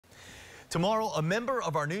Tomorrow, a member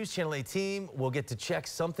of our News Channel 8 team will get to check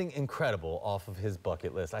something incredible off of his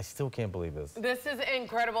bucket list. I still can't believe this. This is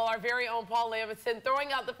incredible. Our very own Paul Lamberson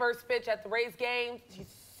throwing out the first pitch at the Rays game. He's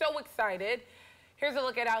so excited. Here's a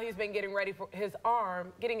look at how he's been getting ready for his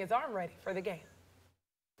arm, getting his arm ready for the game.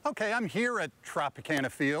 Okay, I'm here at Tropicana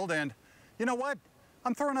Field, and you know what?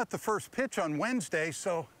 I'm throwing out the first pitch on Wednesday,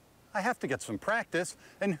 so I have to get some practice.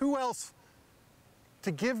 And who else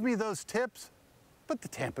to give me those tips but the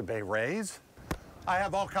Tampa Bay Rays? I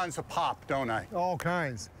have all kinds of pop, don't I? All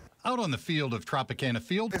kinds. Out on the field of Tropicana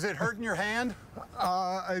Field. Is it hurting your hand?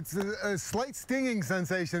 It's a slight stinging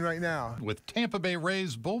sensation right now. With Tampa Bay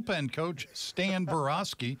Rays bullpen coach Stan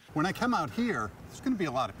Boroski. When I come out here, there's going to be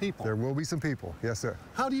a lot of people. There will be some people, yes, sir.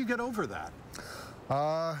 How do you get over that?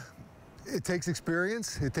 It takes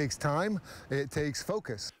experience, it takes time, it takes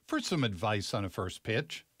focus. For some advice on a first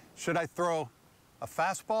pitch. Should I throw a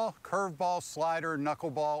fastball, curveball, slider,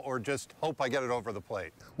 knuckleball, or just hope I get it over the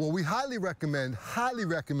plate? Well, we highly recommend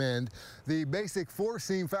the basic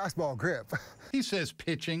four-seam fastball grip. He says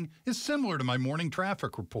pitching is similar to my morning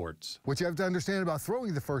traffic reports. What you have to understand about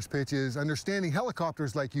throwing the first pitch is understanding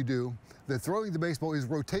helicopters like you do, that throwing the baseball is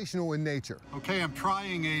rotational in nature. Okay, I'm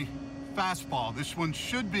trying a fastball. This one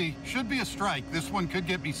should be a strike. This one could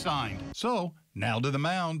get me signed. So, now to the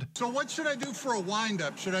mound. So what should I do for a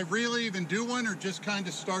windup? Should I really even do one or just kind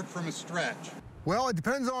of start from a stretch? Well, it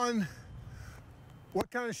depends on what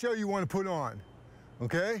kind of show you want to put on,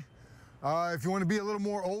 okay? If you want to be a little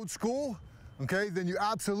more old school, okay, then you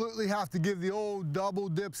absolutely have to give the old double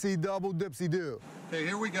dipsy do. Okay,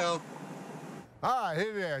 here we go. All right,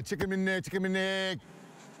 here there, chicken in there, chicken in there.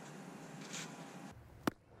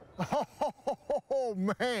 Oh,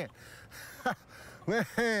 man.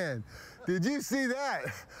 Man, did you see that?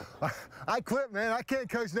 I quit, man. I can't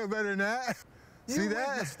coach no better than that. See that? You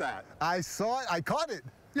witnessed that. I saw it. I caught it.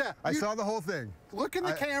 Yeah. I saw the whole thing. Look in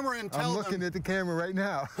the camera and tell I'm looking at the camera right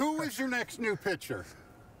now. Who is your next new pitcher?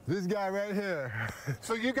 This guy right here.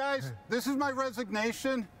 So you guys, this is my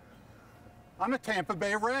resignation. I'm a Tampa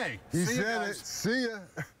Bay Ray. He said it. See ya.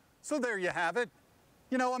 So there you have it.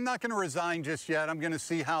 You know, I'm not going to resign just yet. I'm going to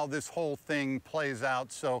see how this whole thing plays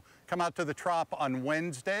out. So come out to the Trop on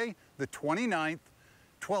Wednesday, the 29th,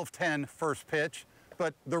 12:10 first pitch.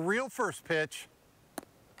 But the real first pitch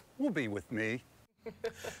will be with me.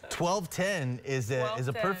 12:10 is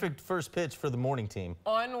a perfect first pitch for the morning team.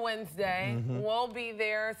 On Wednesday, we'll be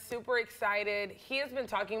there, super excited. He has been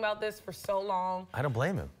talking about this for so long. I don't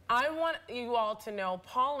blame him. I want you all to know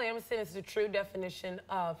Paul Lamberson is the true definition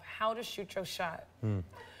of how to shoot your shot.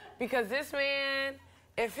 Because this man,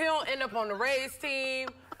 if he don't end up on the Rays team,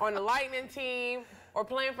 on the Lightning team, or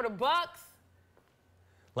playing for the Bucks,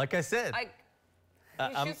 like I said,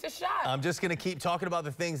 he shoots a shot. I'm just going to keep talking about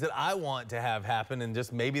the things that I want to have happen, and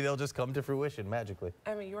just maybe they'll just come to fruition magically.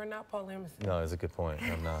 I mean, you're not Paul Lamberson. No, that's a good point.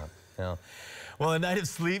 I'm not. No. Well, a night of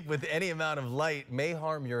sleep with any amount of light may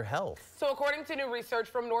harm your health. So according to new research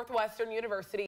from Northwestern University,